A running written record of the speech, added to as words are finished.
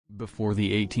Before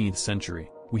the 18th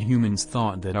century, we humans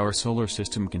thought that our solar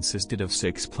system consisted of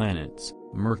 6 planets: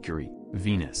 Mercury,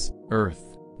 Venus,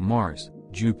 Earth, Mars,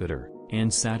 Jupiter,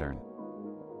 and Saturn.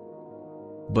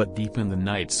 But deep in the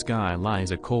night sky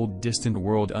lies a cold, distant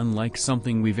world unlike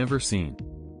something we've ever seen.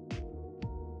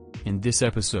 In this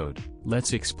episode,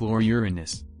 let's explore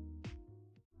Uranus.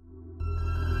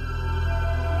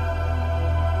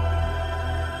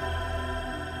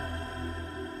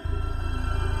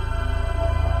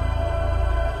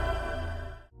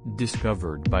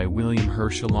 Discovered by William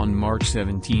Herschel on March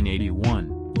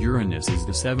 1781, Uranus is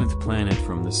the 7th planet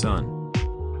from the Sun.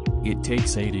 It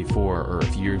takes 84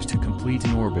 Earth years to complete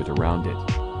an orbit around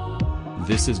it.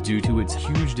 This is due to its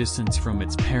huge distance from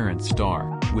its parent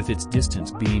star, with its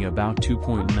distance being about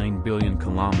 2.9 billion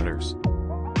kilometers.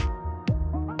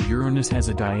 Uranus has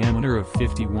a diameter of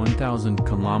 51,000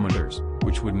 kilometers,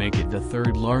 which would make it the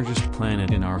 3rd largest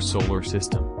planet in our solar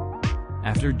system,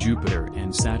 after Jupiter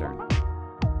and Saturn.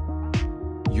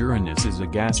 Uranus is a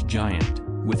gas giant,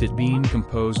 with it being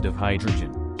composed of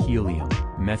hydrogen, helium,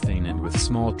 methane and with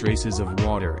small traces of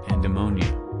water and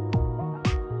ammonia.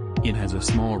 It has a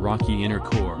small rocky inner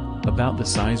core, about the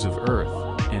size of Earth,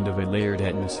 and of a layered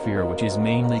atmosphere which is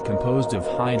mainly composed of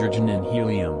hydrogen and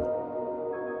helium.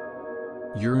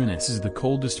 Uranus is the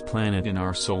coldest planet in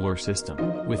our solar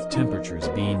system, with temperatures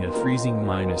being a freezing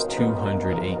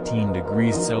 -218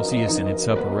 degrees Celsius in its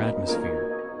upper atmosphere,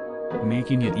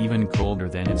 making it even colder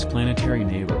than its planetary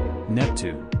neighbor,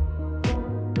 Neptune.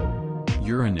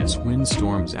 Uranus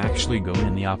windstorms actually go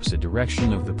in the opposite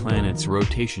direction of the planet's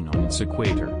rotation on its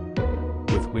equator,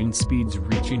 with wind speeds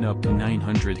reaching up to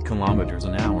 900 kilometers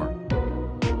an hour.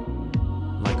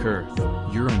 Like Earth,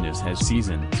 Uranus has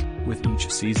seasons, with each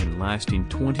season lasting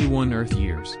 21 Earth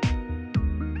years.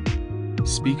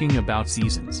 Speaking about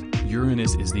seasons,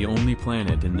 Uranus is the only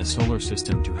planet in the solar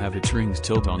system to have its rings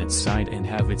tilt on its side and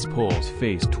have its poles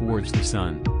face towards the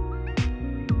Sun.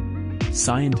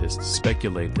 Scientists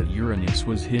speculate that Uranus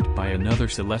was hit by another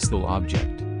celestial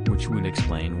object, which would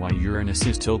explain why Uranus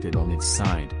is tilted on its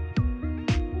side.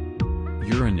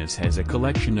 Uranus has a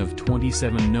collection of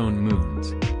 27 known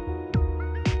moons.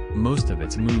 Most of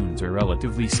its moons are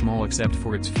relatively small except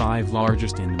for its 5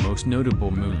 largest and most notable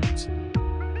moons.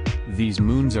 These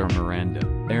moons are Miranda,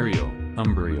 Ariel,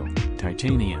 Umbriel,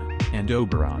 Titania, and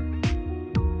Oberon.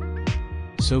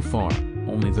 So far,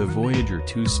 only the Voyager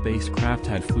 2 spacecraft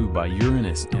had flew by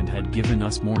Uranus and had given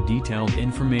us more detailed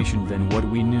information than what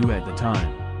we knew at the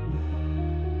time.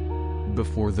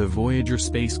 Before the Voyager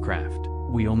spacecraft,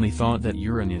 we only thought that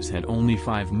Uranus had only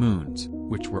 5 moons,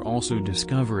 which were also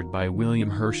discovered by William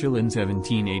Herschel in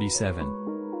 1787.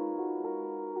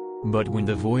 But when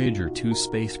the Voyager 2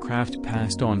 spacecraft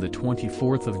passed on the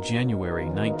 24th of January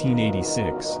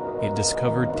 1986, it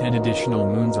discovered 10 additional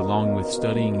moons along with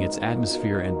studying its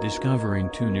atmosphere and discovering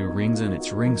 2 new rings in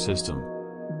its ring system.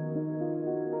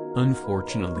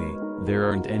 Unfortunately, there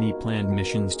aren't any planned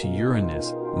missions to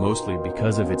Uranus, mostly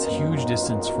because of its huge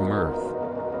distance from Earth.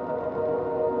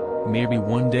 Maybe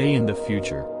one day in the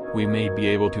future, we may be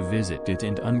able to visit it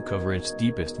and uncover its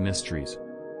deepest mysteries.